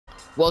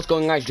What's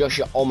going on, guys? Josh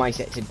here on my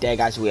set today,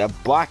 guys. We are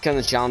back on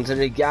the channel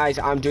today, guys.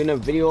 I'm doing a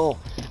video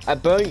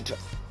about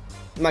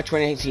my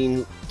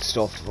 2018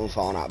 stuff from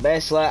Fortnite.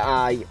 Basically,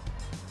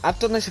 I've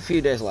done this a few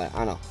days late.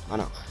 I know.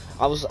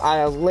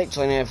 I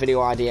literally made a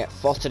video idea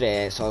for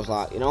today, so I was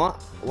like, you know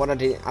what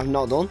I've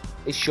not done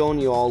is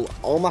showing you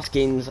all my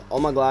skins, all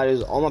my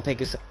gliders, all my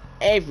pickers,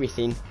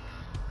 everything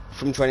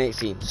from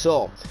 2018.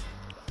 So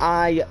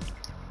I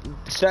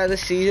started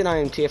this season. I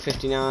am tier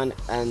 59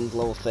 and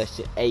level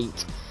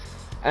 38.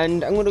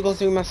 And I'm going to go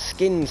through my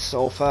skins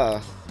so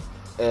far.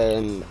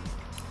 Here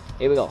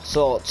we go.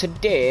 So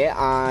today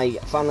I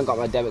finally got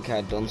my debit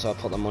card done, so I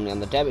put the money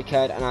on the debit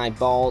card and I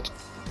bought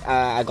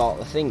I got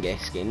the thingy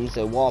skins,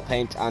 the war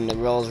paint and the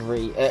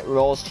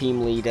Rose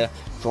team leader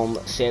from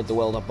Save the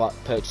World. I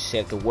purchased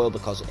Save the World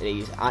because it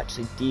is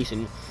actually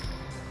decent.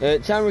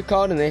 Time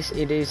recording this,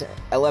 it is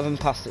 11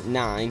 past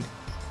 9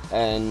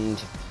 and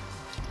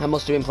I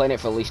must have been playing it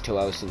for at least 2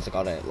 hours since I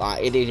got it.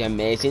 Like, it is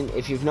amazing.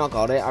 If you've not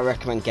got it, I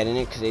recommend getting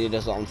it because it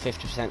is on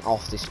 50%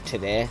 off this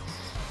today,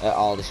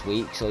 or this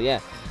week. So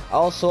yeah.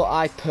 Also,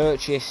 I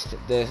purchased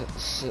the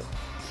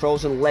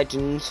Frozen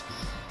Legends.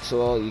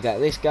 So you get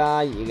this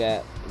guy, you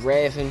get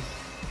Raven.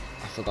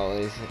 I forgot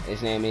what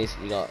his name is.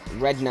 You got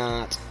Red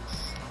Knight.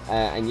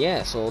 And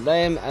yeah, so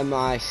them are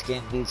my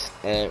skins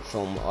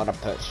from what I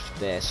purchased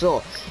there.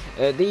 So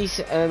these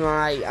are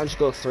I'm just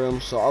going through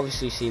them. So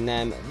obviously you've seen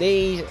them.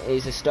 These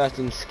is a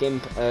starting skin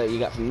you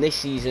get from this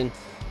season.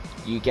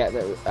 You get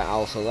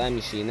also them.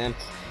 You've seen them.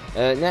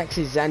 Next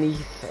is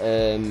Zenith.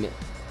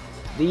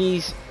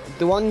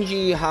 The ones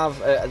you have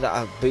that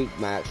are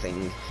bootmark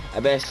things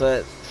are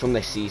basically from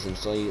this season.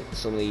 So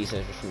some of these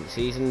are from the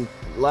season.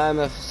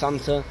 Llama,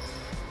 Santa.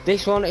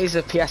 This one is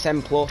a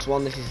PSN Plus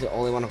one. This is the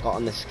only one I've got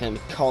on this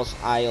account because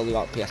I only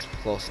got PS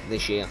Plus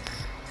this year.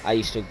 I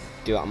used to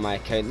do it on my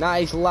account. That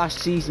is last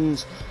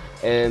season's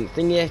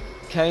thingy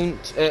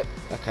account,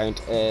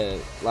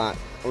 like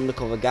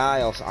undercover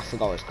guy, or I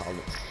forgot what it's called.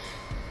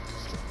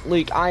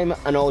 Look, I'm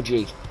an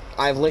OG.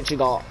 I've literally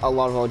got a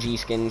lot of OG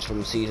skins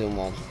from season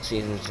 1,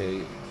 season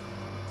 2,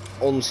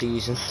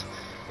 unseasoned,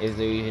 if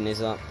there even is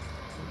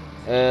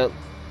that.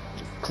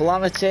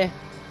 Calamity,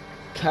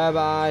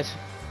 Carbide.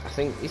 I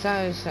think, is that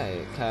how you say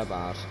it?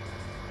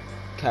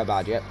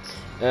 Carbide, yep.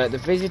 The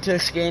Visitor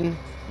skin,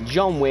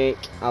 John Wick,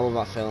 I love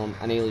that film,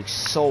 and he looks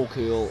so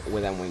cool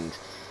with them wings.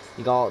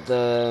 You got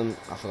the,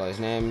 I forgot his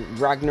name,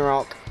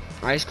 Ragnarok,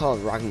 I just call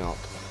it Ragnarok,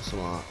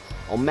 something like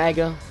that.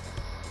 Omega,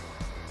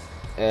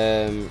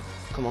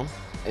 come on,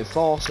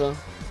 Enforcer,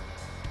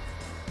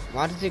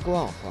 why did it go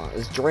off? Like,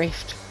 there's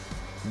Drift,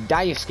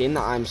 Dire skin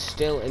that I'm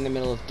still in the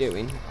middle of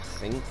doing, I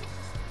think.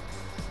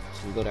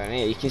 We go down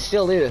here. You can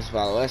still do this,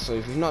 by the way, so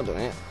if you've not done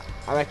it,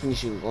 I reckon you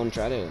should go and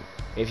try to do it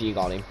if you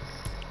got him.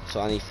 So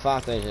I need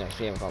 5,000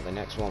 XP. I've got the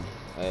next one.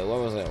 What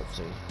was it up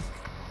to?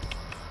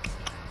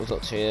 What's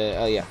up to?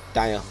 Oh yeah,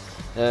 Dire.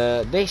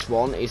 This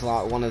one is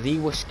like one of the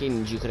worst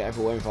skins you could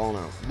ever wear in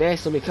Fortnite.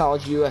 Basically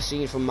because you are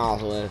seen from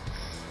miles away.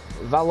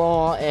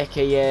 Valor,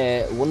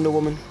 aka Wonder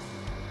Woman.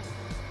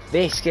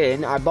 This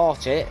skin, I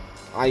bought it.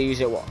 I used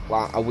it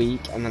like a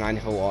week and then I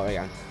never wore it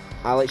again.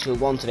 I literally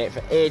wanted it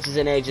for ages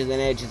and ages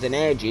and ages and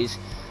ages,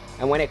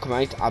 and when it came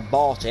out I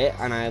bought it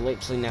and I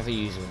literally never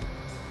used it.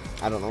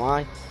 I don't know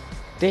why.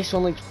 This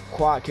one looks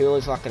quite cool.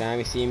 It's like an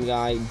army theme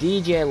guy.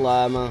 DJ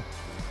Llama,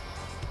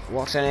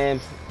 what's her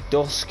name?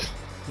 Dusk,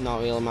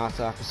 not really my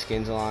type of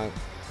skins I like.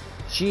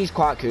 She's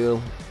quite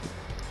cool.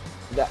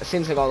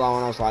 Since I got that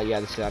one I was like, yeah,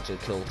 this is actually a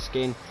cool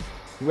skin.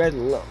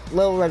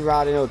 Little Red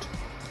Riding Hood.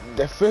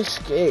 The first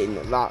skin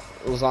that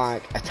was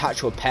like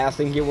attached to a pair, I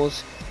think it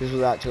was. This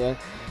was actually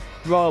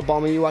Royal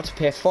Bomber. You had to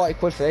pay 40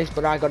 quid for this,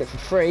 but I got it for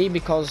free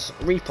because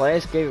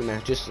Replays gave it me.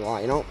 Just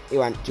like, you know, he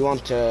went, do you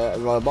want a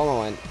Royal Bomber? I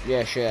went,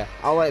 yeah, sure.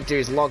 All I had to do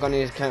is log on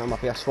his account on my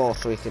PS4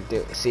 so he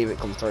could see if it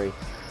come through.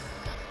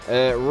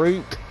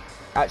 Rook,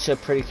 actually a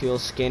pretty cool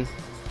skin.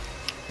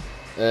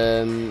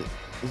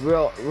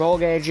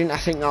 Rogue Agent, I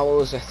think that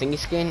was a thingy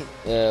skin.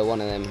 One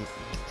of them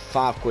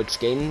 5 quid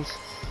skins.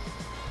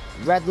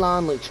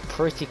 Redline looks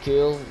pretty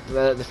cool.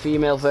 The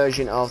female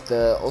version of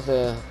the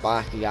other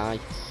biker guy.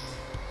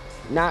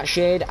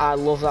 Nightshade, I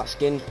love that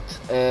skin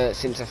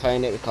since I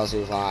found it because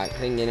it was like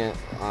thinking it,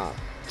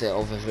 the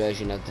other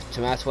version of the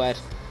Tomato Head.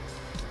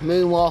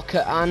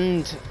 Moonwalker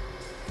and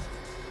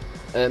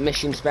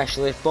Mission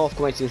Specialist, both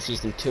coming in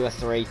season 2 or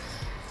 3.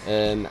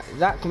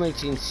 That coming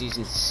in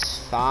season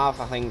 5,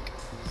 I think.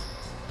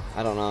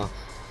 I don't know.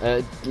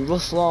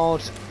 Rust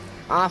Lord,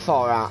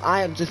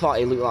 I just thought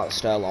he looked like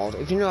Star Lord.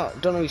 If you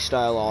don't know who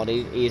Star Lord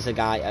is, he's a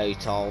guy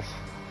out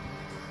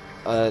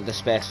of the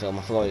space film.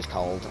 I forgot what it's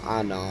called.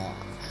 I know.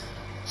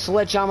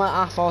 Sledgehammer,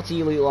 I thought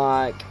he looked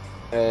like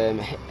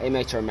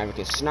Amateur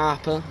American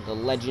Sniper, the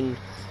legend.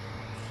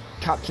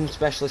 Captain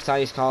Specialist, I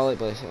used to call it,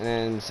 but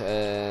and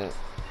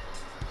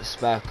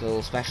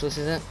Sparkle Specialist,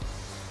 is it?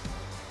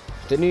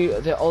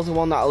 The other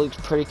one that looks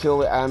pretty cool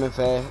with armor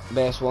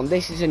base one.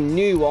 This is a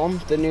new one.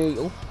 The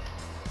new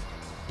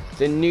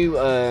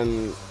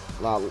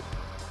like,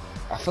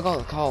 I forgot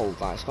what it's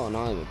called. Like, it's got an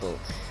armor, but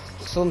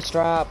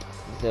Sunstrap,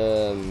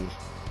 the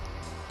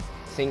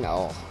think,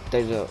 oh,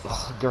 there's a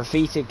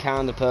graffiti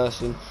kind of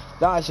person.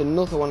 That is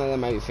another one of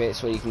them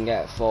outfits where you can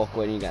get 4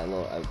 quid and you get a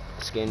lot of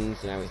skins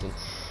and everything.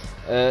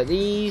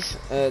 These,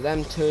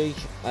 them two,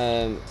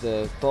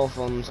 the both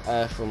ones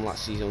are from like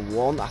season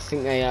 1. I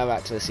think they are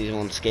actually season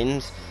 1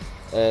 skins.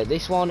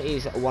 This one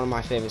is one of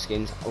my favourite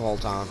skins of all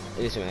time.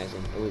 It is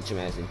amazing. It looks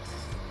amazing.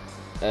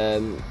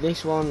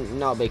 This one,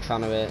 not a big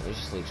fan of it. It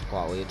just looks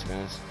quite weird, to be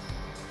honest.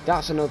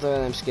 That's another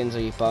of them skins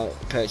that you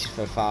purchase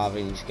for $5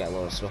 and you just get a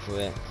lot of stuff with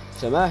it.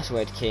 So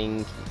Mercenary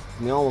King,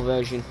 normal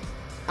version,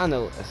 and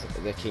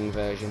the King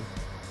version.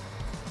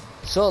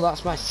 So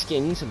that's my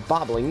skins,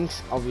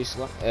 babblings,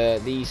 obviously.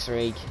 These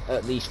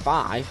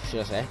 5, should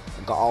I say,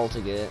 I got all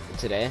together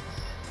today.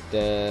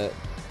 The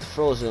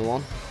frozen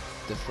one,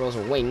 the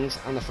frozen wings,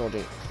 and the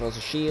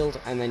frozen shield,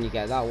 and then you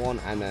get that one,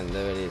 and then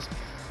there it is.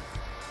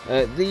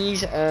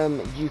 These,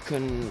 you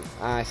can,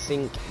 I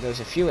think there's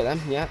a few of them,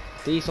 yeah.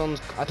 These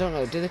ones, I don't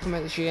know, did they come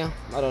out this year?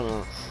 I don't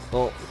know.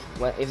 But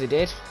well, if they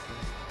did,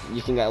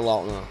 you can get a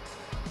lot more.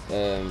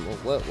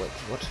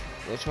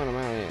 Which one am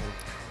I on here?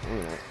 Hang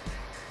on.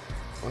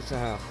 What the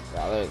hell?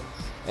 Right,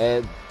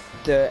 there we go.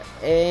 The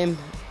aim,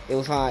 it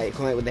was like it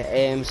come out with the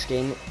aim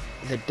skin.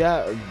 The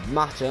dirt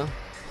matter,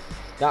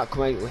 that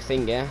come out with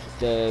thingy,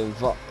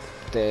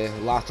 the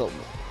light up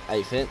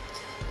outfit.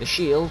 The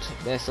shield,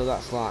 there, so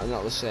that's like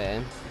not the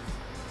same.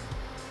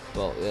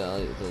 But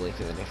yeah, they're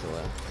leaking a different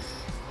way.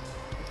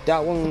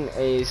 That one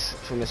is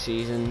from the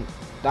season.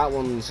 That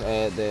one's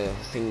the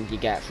thing you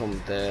get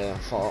from the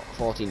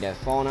 14 Days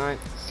Fortnite.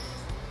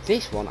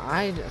 This one,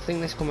 I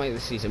think this come out of the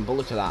season, but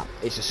look at that,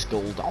 it's a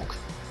skull dog.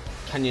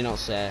 Can you not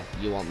say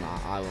you want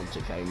that? I want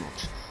it very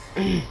much.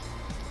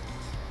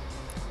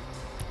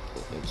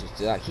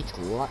 That keeps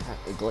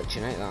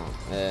glitching out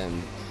that.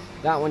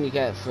 That one you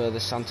get for the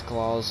Santa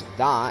Claus.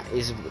 That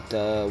is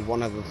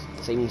one of the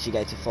things you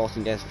get to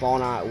 14 Days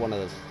Fortnite, one of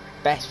the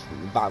best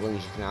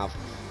battlings you can have.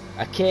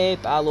 A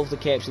cape, I love the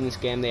capes in this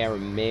game, they are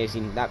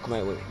amazing. That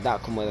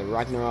come with a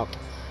Ragnarok.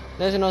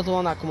 There's another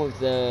one that come with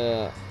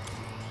the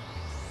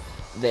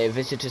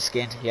visitor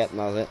skin. Yep,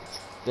 that's it.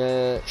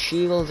 The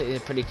shield is a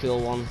pretty cool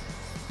one.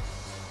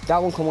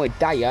 That one come with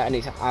Daya, and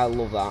I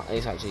love that.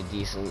 It's actually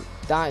decent.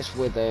 That's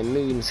with the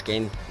moon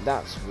skin.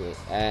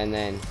 And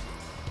then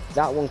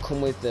that one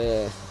come with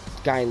the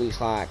guy who looks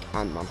like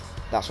Ant-Man.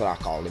 That's what I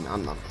call him,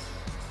 Ant-Man.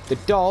 The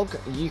dog,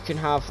 you can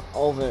have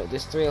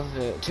there's two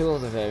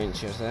other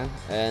variants there,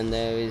 and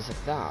there is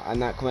that,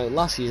 and that came out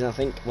last season, I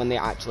think, when they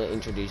actually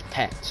introduced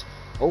pets.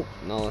 Oh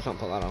no, let's not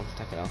put that on.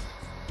 Take it off.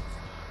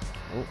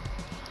 Oh,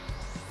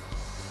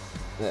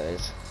 there it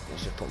is.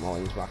 Let's just put my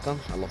wings back on.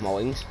 I love my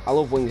wings. I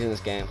love wings in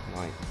this game.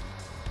 Like,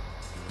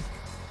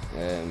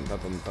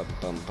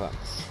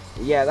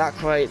 yeah, that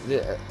quite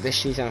this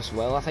season as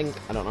well. I think,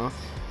 I don't know.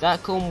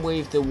 That come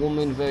with the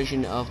woman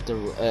version of the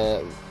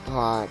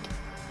like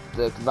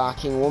the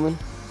Viking woman.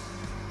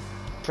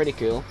 Pretty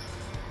cool.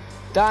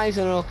 That is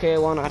an okay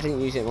one. I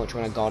didn't use it much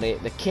when I got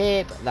it. The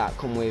cape that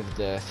come with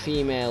the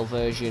female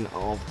version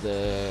of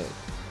the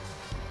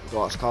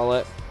what's call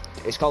it?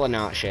 It's called a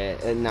nightshade.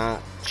 I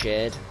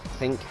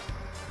think.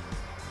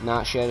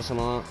 Nightshade or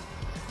something like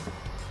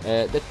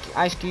that. The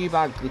ice cube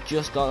bag, we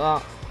just got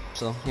that.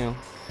 So you know,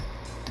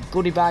 the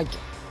goodie bag,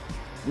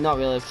 not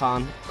really a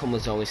fan. Come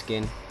with Zoe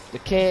skin. The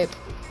cape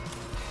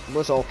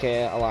was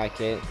okay. I like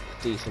it.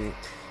 Decent.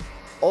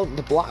 Oh,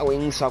 the black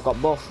wings, so I've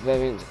got both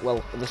variants.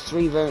 Well, there's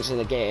 3 variants in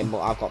the game,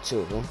 but I've got 2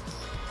 of them,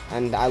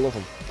 and I love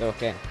them. They're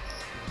okay.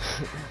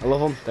 I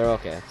love them. They're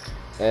okay.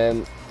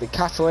 The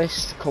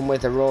catalyst come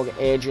with the rogue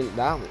agent.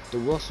 That the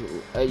rust,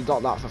 you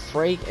got that for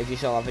free if you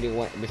saw that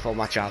video before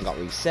my channel got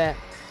reset.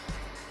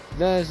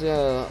 There's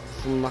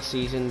from last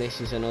season. This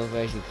is another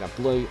version. You can have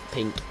blue,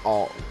 pink,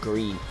 or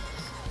green.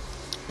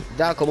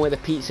 That come with a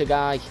pizza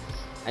guy,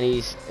 and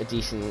he's a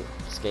decent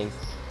skin.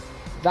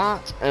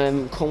 That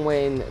come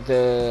when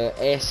the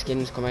air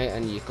skins come out,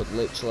 and you could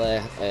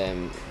literally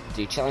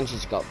do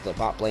challenges. You got the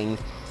back bling.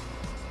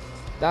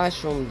 That's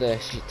from the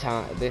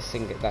this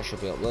thing that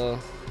should be up there.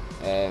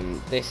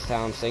 This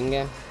town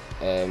singer.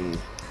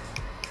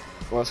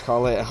 What's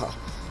call it?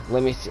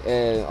 Limit.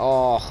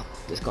 Oh,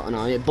 it's got an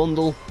eye.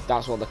 Bundle.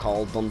 That's what they're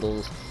called,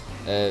 bundles.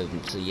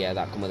 So yeah,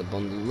 that come with a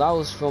bundle. That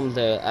was from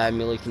the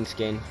Milliken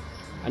skin.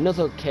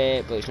 Another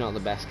cape, but it's not the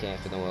best cape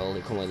in the world.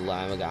 It come with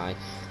Lima guy.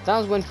 That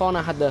was when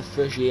Fortnite had their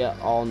first year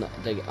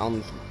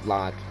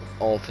like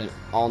open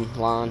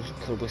online,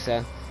 could we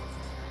say?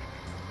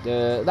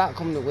 That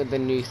comes with the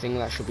new thing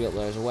that should be up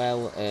there as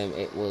well.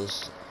 It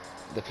was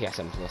the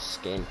PSN Plus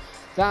skin.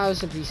 That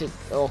was a piece of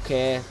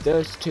okay.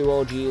 There's 2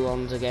 OG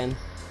ones again.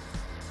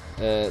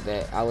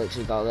 I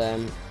literally got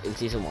them in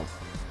season 1.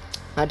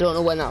 I don't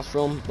know when that's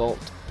from, but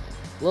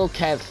Lil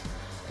Kev.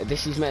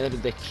 This is made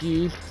of the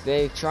cube.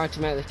 They tried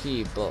to make the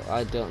cube, but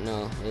I don't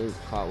know. It looks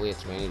quite weird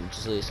to me. It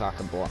just looks like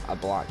a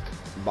black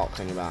box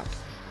on your back.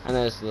 And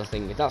there's the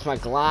thing. That's my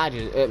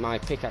glider. My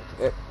pickaxe.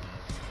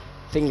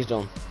 Thing's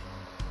done.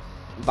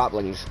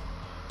 Babblings.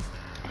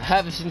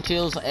 Harvesting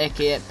tools,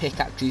 aka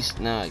pickaxes.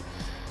 Now,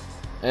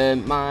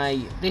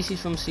 this is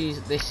from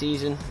this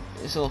season.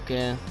 It's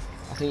okay.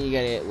 I think you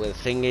get it with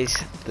thingies,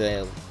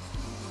 the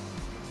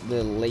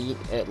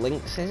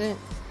links, is it?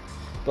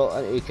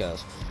 But who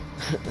cares?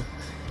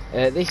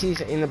 This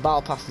is in the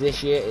battle pass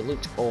this year. It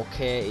looks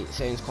okay. It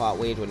sounds quite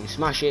weird when you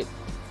smash it.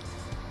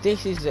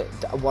 This is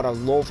what I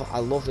love. I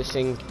love this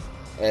thing.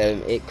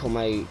 It come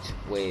out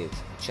with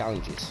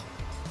challenges.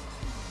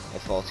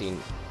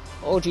 14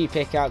 OG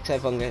pickaxe.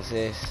 Everyone gets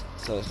this,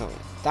 so it's not.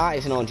 That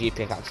is an OG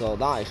pickaxe. So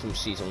that is from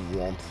season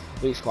 1.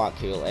 Looks quite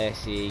cool.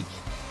 AC,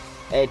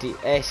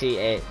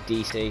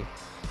 DC.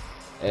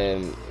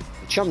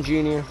 Champ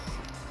Junior.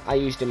 I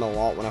used him a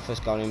lot when I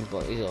first got him,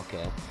 but he's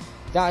okay.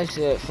 That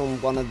is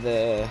from one of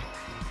the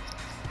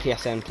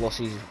PSN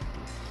pluses.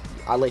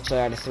 I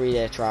literally had a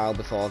 3-day trial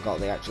before I got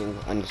the actual,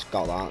 and just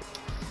got that.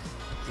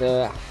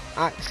 The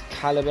Axe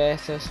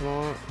Calibrator,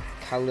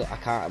 I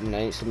can't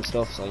remember some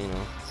stuff, so you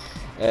know.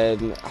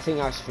 I think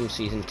that's from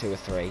season 2 or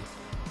 3.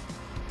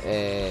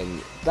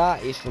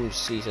 That is from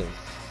season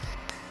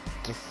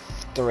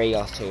 3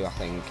 or 2, I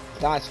think.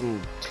 That's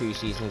from 2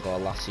 seasons ago.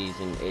 Last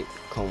season it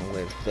come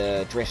with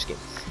the drift skin.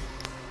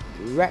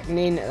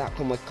 Reckoning, that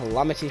come with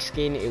Calamity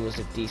skin. It was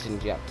a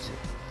decent job.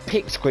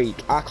 Pipsqueak,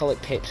 I call it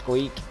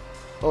Pipsqueak.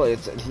 Oh,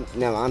 it's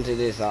no, and it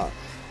is that.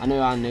 I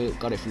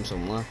got it from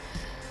somewhere.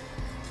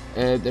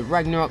 The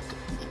Ragnarok,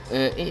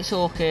 it's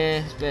okay.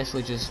 It's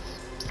basically just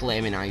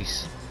flaming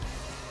ice.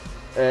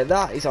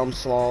 That is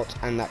Onslaught,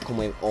 and that come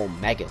with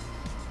Omega.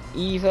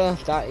 Eva,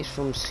 that is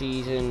from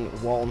season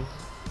 1,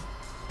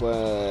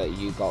 where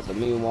you got the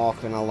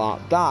Moonwalker and all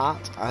that.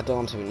 That I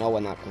don't even know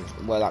where that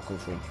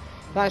comes from.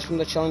 That is from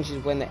the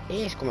challenges when the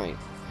Ace come out.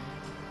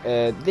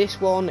 This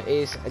one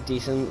is a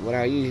decent. When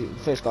I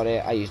first got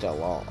it, I used it a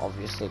lot,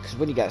 obviously, because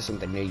when you get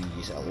something new, you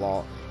use it a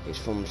lot. It's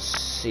from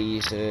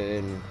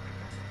season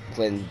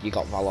when you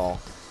got Valor.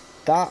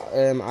 That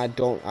I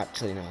don't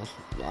actually know.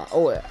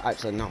 Oh,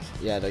 actually no.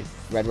 Yeah, the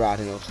Red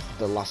Riding Hood,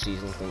 the last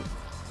season thing.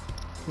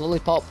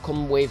 Lollipop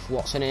come with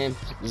what's her name?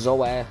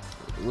 Zoe.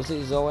 Was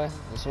it Zoe or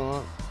something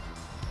like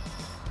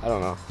that? I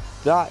don't know.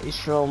 That is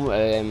from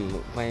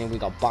when we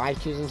got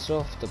bikers and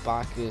stuff. The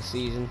biker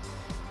season.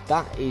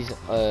 That is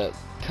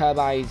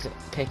Kirby's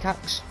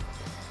pickaxe.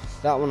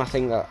 That one, I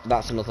think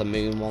that's another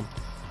moon one.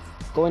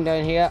 Going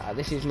down here,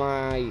 this is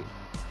my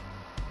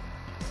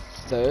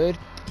 3rd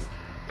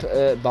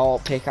ball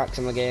pickaxe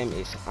in the game.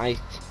 It's Ice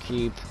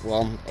Cube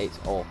one. It's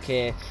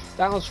okay.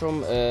 That was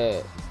from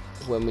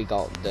when we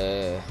got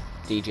the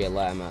DJ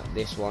Lerma.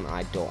 This one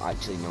I don't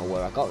actually know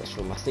where I got this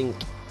from. I think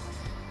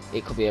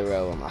it could be a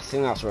real one. I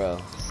think that's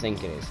real. I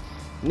think it is.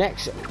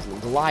 Next,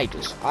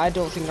 gliders. I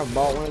don't think I've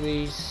bought one of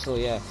these, so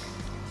yeah.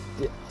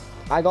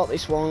 I got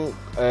this one.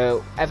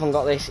 Everyone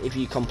got this if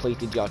you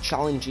completed your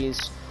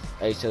challenges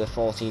to the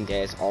 14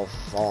 days of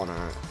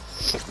Fortnite.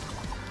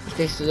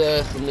 This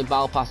is from the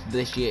battle pass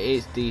this year.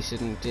 It's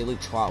decent. It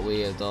looks quite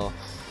weird though.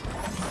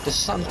 The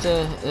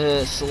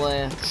Santa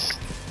Slayer.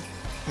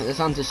 The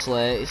Santa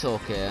Slayer. It's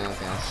okay, I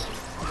guess.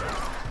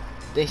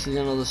 This is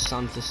another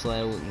Santa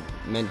Slayer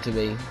meant to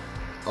be.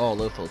 Oh,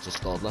 Liverpool just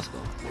scored. Let's go.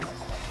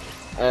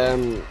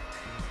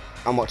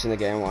 I'm watching the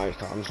game while you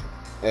can't.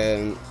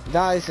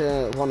 That is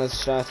one of the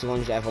starter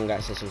ones. Everyone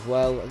gets this as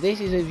well. This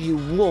is if you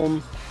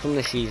won from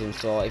the season.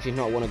 So if you've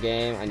not won a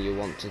game and you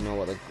want to know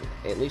what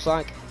it looks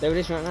like, there it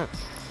is right now.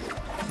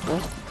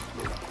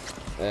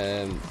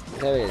 There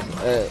it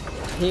is.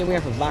 Here we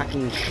have a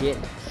Viking ship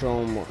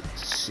from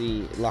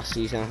last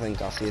season. I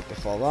think I see it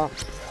before that.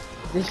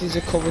 This is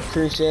a covered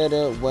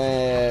Crusader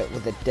where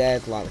with the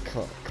dead like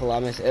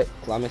Calamity.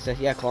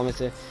 Yeah,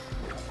 Calamity.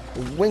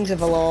 Wings of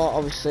Valor.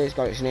 Obviously, it's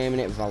got its name in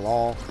it.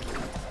 Valor.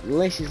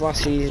 This is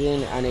last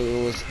season, and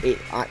it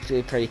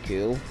actually pretty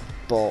cool.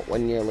 But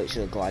when you're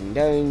literally gliding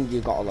down,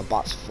 you've got all the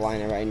bats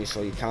flying around you,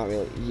 so you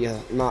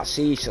might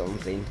see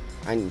something,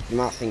 and you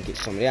might think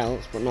it's somebody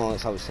else, but no,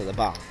 it's obviously the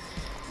bat.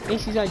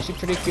 This is actually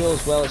pretty cool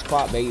as well. It's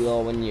quite big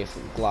though when you're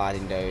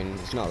gliding down.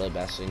 It's not the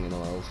best thing in the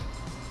world.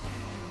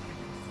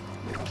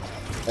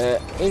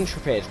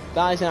 Intrepid.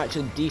 That is an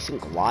actually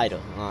decent glider.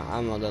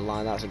 I'm not gonna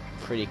lie, that's a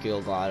pretty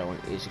cool glider.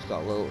 It's just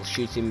got little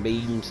shooting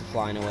beams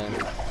flying away.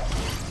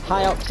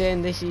 High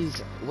Octane. This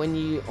is when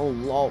you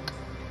unlock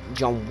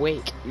John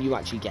Wick, you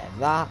actually get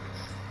that.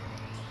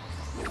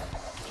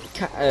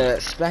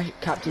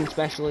 Captain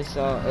Specialist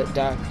or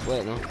Dark.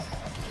 Wait, no.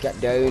 Get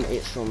Down.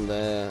 It's from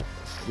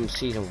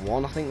season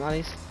 1, I think that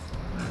is.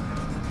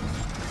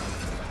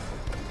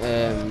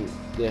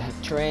 The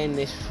Train.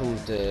 This from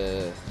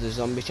the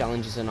zombie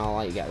challenges and all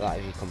that. You get that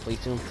if you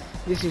complete them.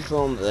 This is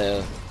from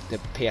the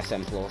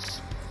PSN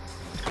Plus.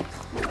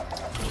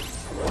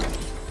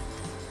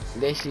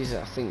 This is,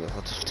 I think,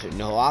 I just don't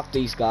know. Half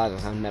these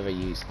gliders I've never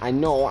used. I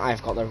know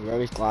I've got the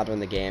rarest glider in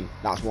the game.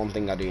 That's one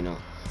thing I do know,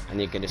 and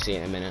you're gonna see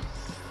it in a minute.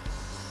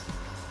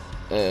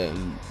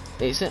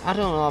 I don't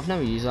know. I've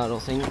never used that. I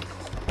don't think.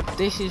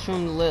 This is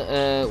from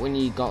when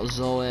you got the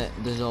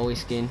Zoe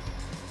skin.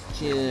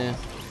 The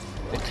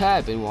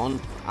Kirby one.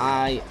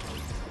 I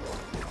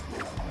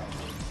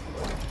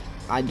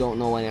don't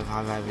know if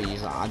I've ever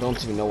used that. I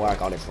don't even know where I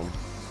got it from.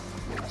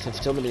 So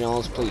if somebody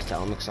knows, please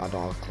tell me, because I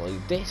don't have a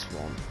clue. This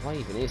one, what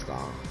even is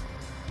that?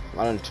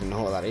 I don't even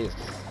know what that is.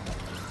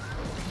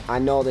 I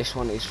know this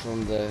one is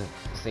from the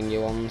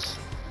thingy ones.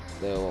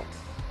 The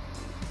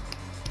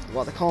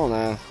what they call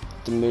now?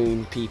 The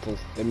moon people.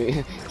 The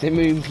moon the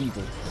moon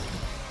people.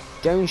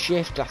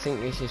 Downshift, I think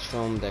this is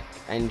from the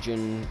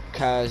engine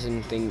cars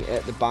and thing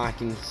at the bike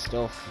and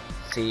stuff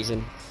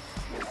season.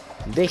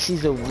 This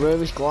is the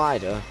rarest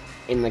glider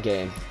in the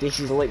game. This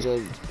is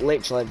literally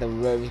the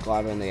rarest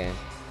glider in the game.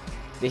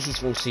 This is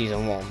from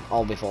season 1,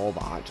 or before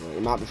that actually.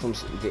 It might be from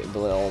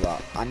below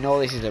that. I know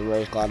this is the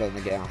rarest glider in the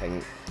game, I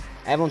think.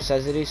 Everyone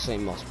says it is, so it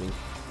must be.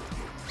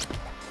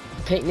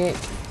 Picnic,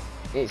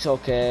 it's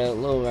okay.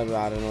 Little Red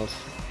Riding Hood.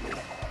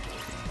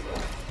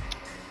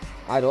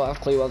 I don't have a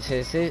clue what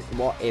this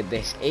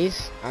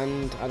is,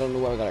 and I don't know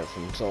where I got it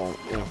from. So,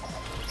 you know,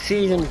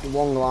 season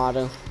 1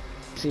 glider,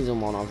 season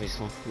 1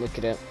 obviously. Look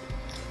at it.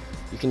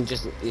 You can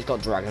just, it's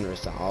got dragon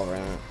rust over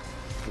it.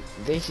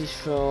 This is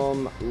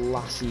from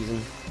last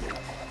season.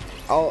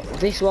 Oh,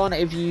 this one,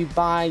 if you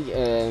buy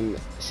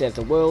Save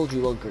the World,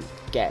 you will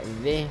get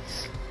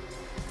this.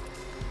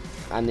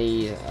 And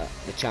the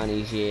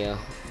Chinese year,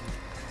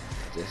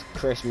 the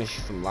Christmas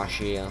from last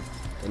year.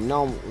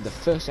 The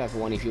first ever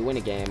one, if you win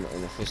a game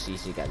in the first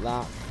season, you get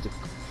that.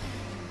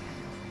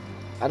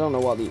 I don't know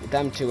what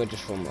them two are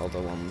just from other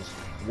ones.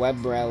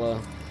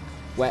 Webrella,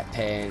 Wet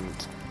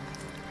Paint,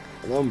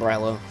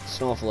 Umbrella,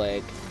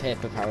 Snowflake,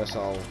 Paper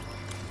Parasol,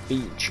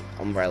 Beach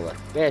Umbrella.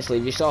 Basically,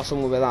 if you saw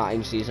someone with that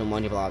in season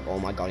 1, you'd be like, oh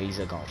my god, he's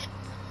a god.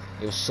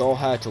 It was so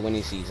hard to win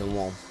in season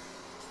 1.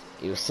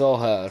 It was so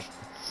hard.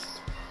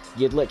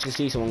 You'd literally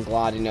see someone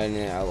gliding down in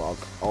an airlock.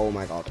 Oh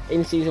my god.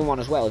 In season 1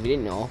 as well, if you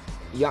didn't know,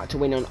 you had to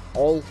win on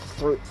all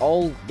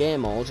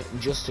game modes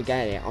just to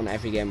get it on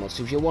every game mode.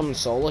 So if you won on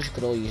solos, you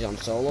could only use it on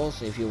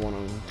solos. If you won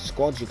on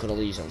squads, you could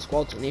only use it on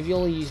squads. And if you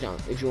only use it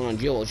if you won on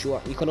duos, you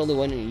could only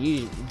win and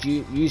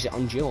use it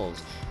on duos.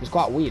 It was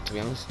quite weird, to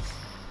be honest.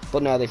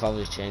 But now they've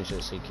obviously changed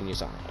it so you can use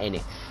that on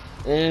any.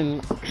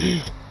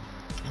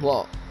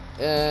 What?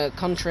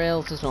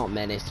 Contrails, there's not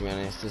many, to be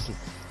honest.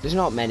 There's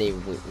not many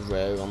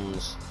rare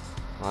ones.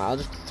 I'll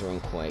just throw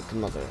them quick.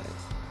 I'm not gonna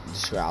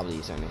describe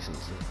these or anything.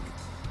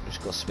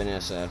 Just go spin in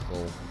a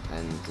circle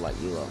and let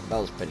you look. That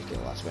was pretty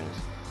cool, let's be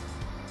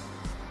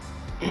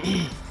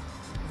honest.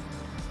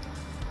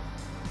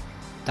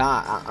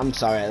 I'm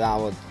sorry,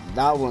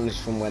 that one is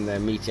from when the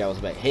meteor was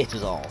about hit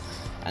us all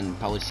and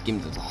probably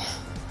skimmed us all.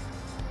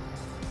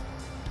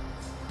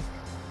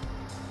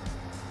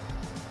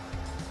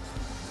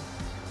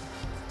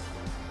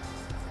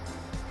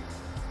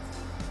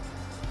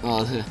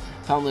 Well,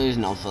 apparently there's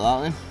none for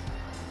that then.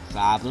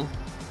 Fabulous.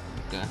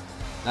 Okay.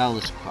 That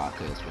looks quite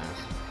cool, to be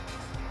honest.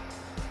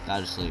 That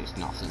just looks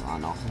nothing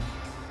like nothing.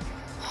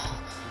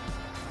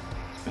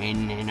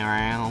 Spinning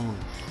around.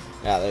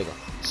 Yeah, there you go.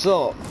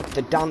 So,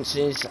 the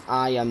dances,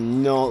 I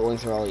am not going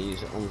through all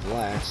these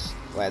unless...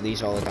 Well,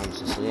 these are all the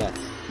dances, so yeah.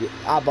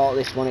 I bought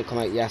this one, it came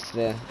out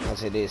yesterday,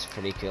 as it is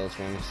pretty cool, to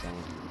be honest. So,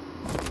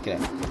 look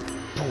at it.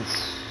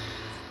 Poof.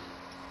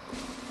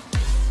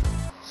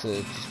 So,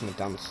 it's just my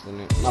dance, isn't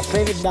it? My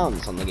favourite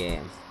dance on the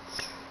game.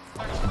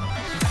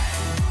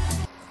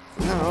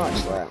 No,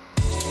 actually.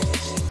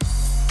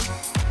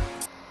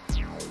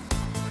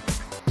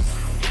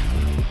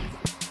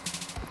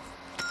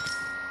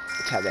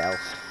 Tap the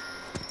elf.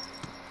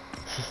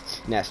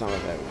 No, it's not my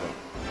favourite.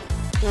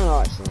 No,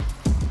 actually.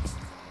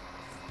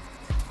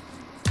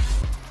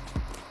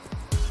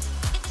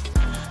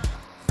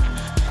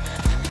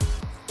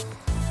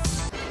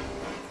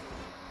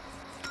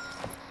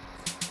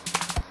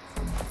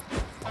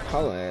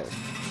 Probably it.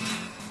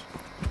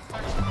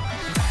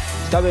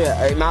 It's gotta be.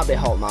 It might be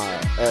Hot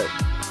Marat.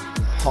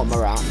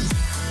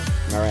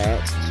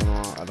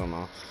 I don't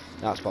know.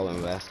 That's probably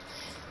my best.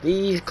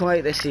 These come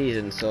out this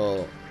season,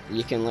 so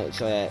you can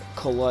literally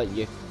colour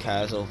your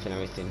cars up and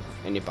everything,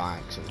 and your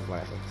bikes and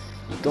whatever.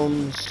 Your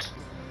guns,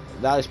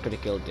 that is pretty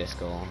cool.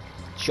 Disco.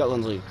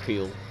 Shotguns look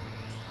cool.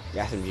 The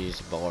SMGs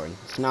is boring.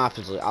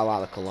 Snipers, I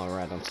like the colour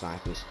red on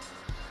snipers.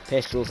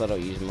 Pistols I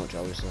don't use much,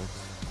 obviously.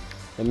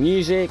 The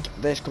music,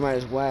 this come out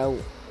as well.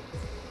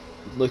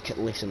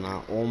 Listen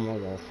that. Oh my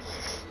god.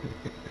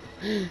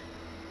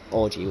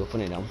 OG, we're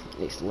putting it on.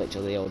 It's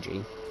literally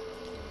OG.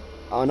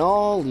 On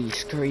all these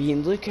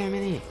screens, look how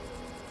many.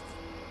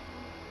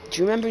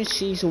 Do you remember in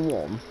season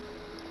 1?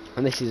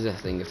 And this is a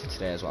thing for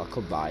today as well. I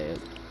could buy it.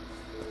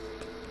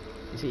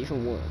 Is it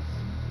even worth?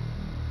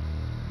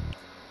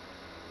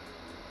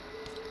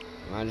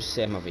 I just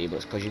save my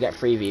V-Bucks because you get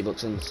free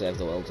V-Bucks and Save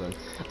the World. And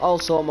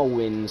also my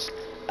wins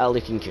are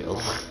looking cool.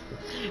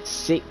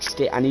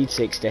 60. I need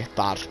 60.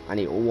 Bad. I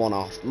need 1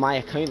 off. My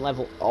account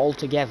level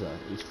altogether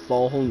is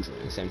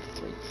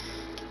 473.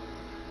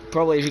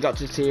 Probably if you got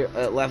to tier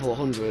level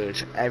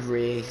 100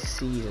 every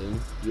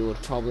season, you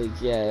would probably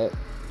get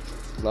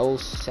level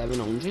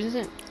 700. Is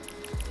it?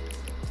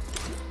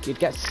 You'd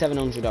get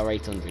 700 or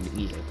 800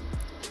 easy.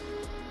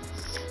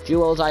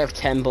 Duels I have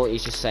 10, but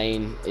he's just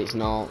saying it's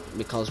not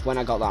because when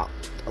I got that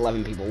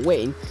 11 people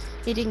win,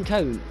 it didn't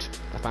count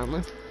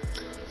apparently.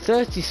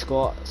 30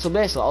 squad. So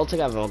basically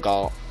altogether I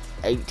got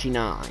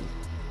 89.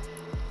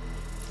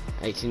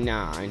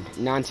 89,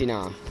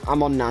 99.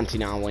 I'm on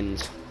 99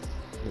 wins.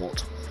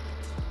 What?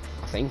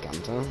 I think I'm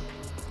done.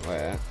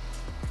 Wait.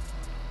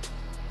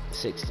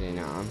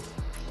 69.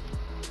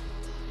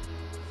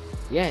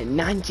 Yeah,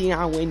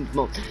 99 wins,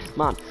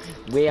 man.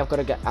 I'm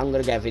gonna get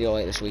a video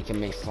later this week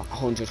and make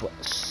 100.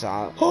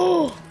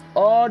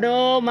 Oh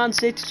no, Man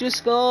City just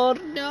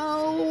scored.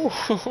 No.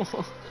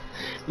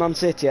 Man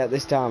City at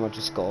this time I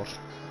just scored.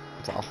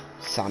 Well,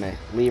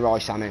 Leroy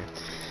Sané.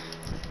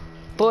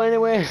 But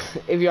anyway,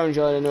 if you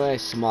enjoyed anyway,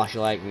 smash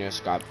a like and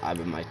subscribe. I've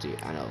been Mighty,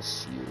 and I'll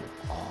see you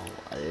all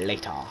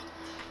later.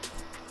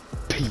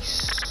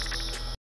 Peace.